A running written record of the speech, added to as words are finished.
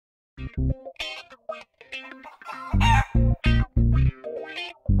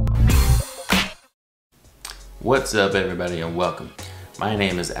What's up, everybody, and welcome. My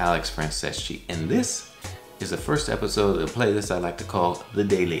name is Alex Franceschi, and this is the first episode of the playlist I like to call The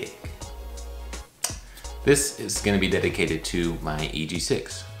Daily Egg. This is going to be dedicated to my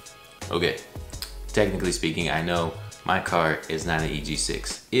EG6. Okay, technically speaking, I know my car is not an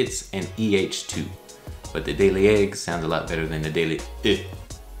EG6, it's an EH2, but The Daily Egg sounds a lot better than The Daily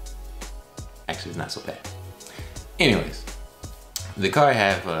Actually, it's not so bad. Anyways, the car I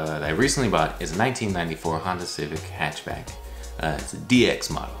have that I recently bought is a 1994 Honda Civic hatchback. It's a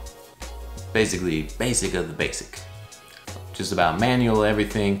DX model. Basically, basic of the basic. Just about manual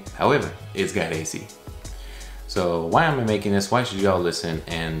everything. However, it's got AC. So why am I making this? Why should y'all listen?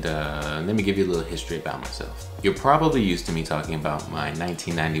 And let me give you a little history about myself. You're probably used to me talking about my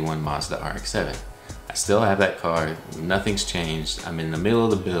 1991 Mazda RX-7. I still have that car. Nothing's changed. I'm in the middle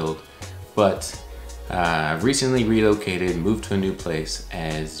of the build, but I've recently relocated, moved to a new place.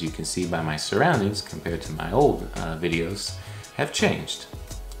 As you can see by my surroundings compared to my old videos have changed.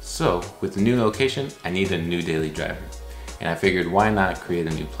 So with the new location, I need a new daily driver. And I figured why not create a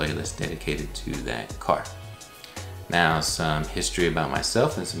new playlist dedicated to that car. Now some history about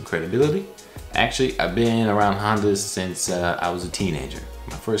myself and some credibility. Actually, I've been around Hondas since I was a teenager.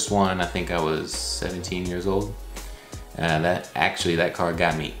 My first one, I think I was 17 years old. That car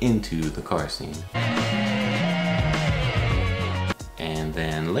got me into the car scene. And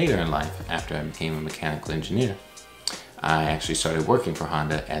then later in life, after I became a mechanical engineer, I actually started working for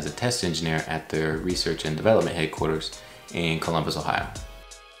Honda as a test engineer at their research and development headquarters in Columbus, Ohio.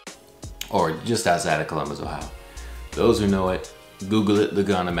 Or just outside of Columbus, Ohio. Those who know it, Google it, look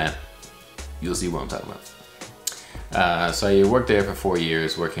on the map. You'll see what I'm talking about. So I worked there for 4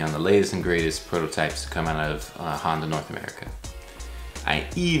 years, working on the latest and greatest prototypes to come out of Honda North America. I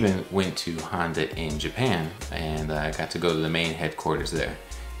even went to Honda in Japan, and I got to go to the main headquarters there.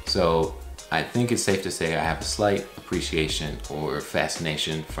 So I think it's safe to say I have a slight appreciation or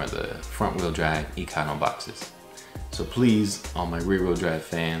fascination for the front-wheel drive Econo boxes. So please, all my rear-wheel drive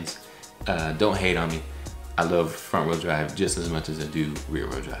fans, don't hate on me. I love front-wheel drive just as much as I do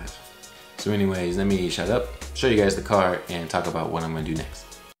rear-wheel drive. So anyways, let me shut up, show you guys the car, and talk about what I'm gonna do next.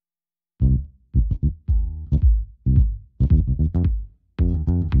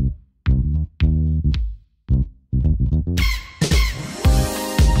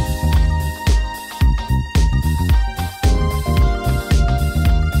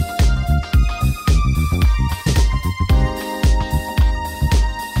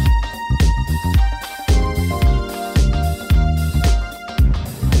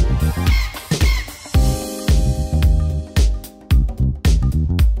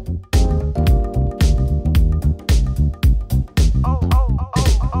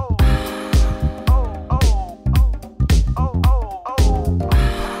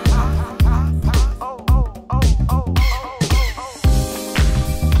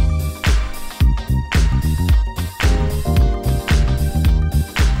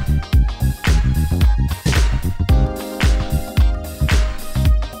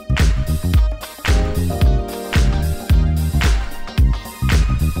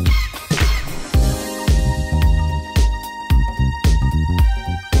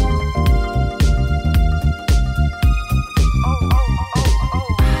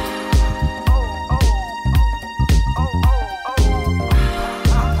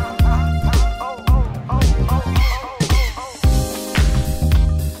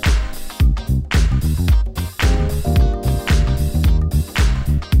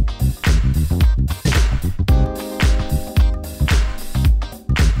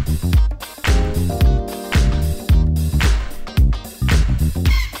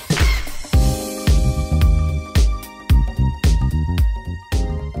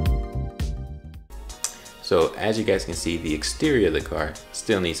 So as you guys can see, the exterior of the car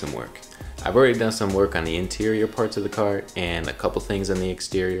still needs some work. I've already done some work on the interior parts of the car and a couple things on the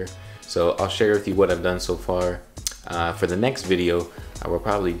exterior. So I'll share with you what I've done so far. For the next video, I will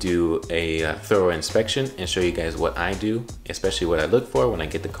probably do a thorough inspection and show you guys what I do, especially what I look for when I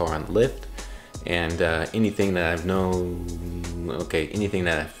get the car on the lift, and anything that anything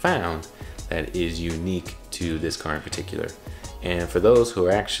that I found that is unique to this car in particular. And for those who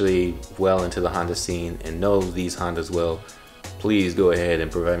are actually well into the Honda scene and know these Hondas well, please go ahead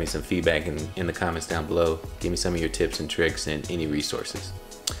and provide me some feedback in the comments down below. Give me some of your tips and tricks and any resources.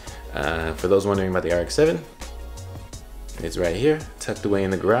 For those wondering about the RX-7, it's right here, tucked away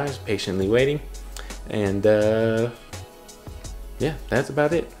in the garage, patiently waiting. And yeah, that's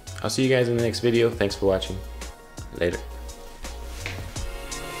about it. I'll see you guys in the next video. Thanks for watching. Later.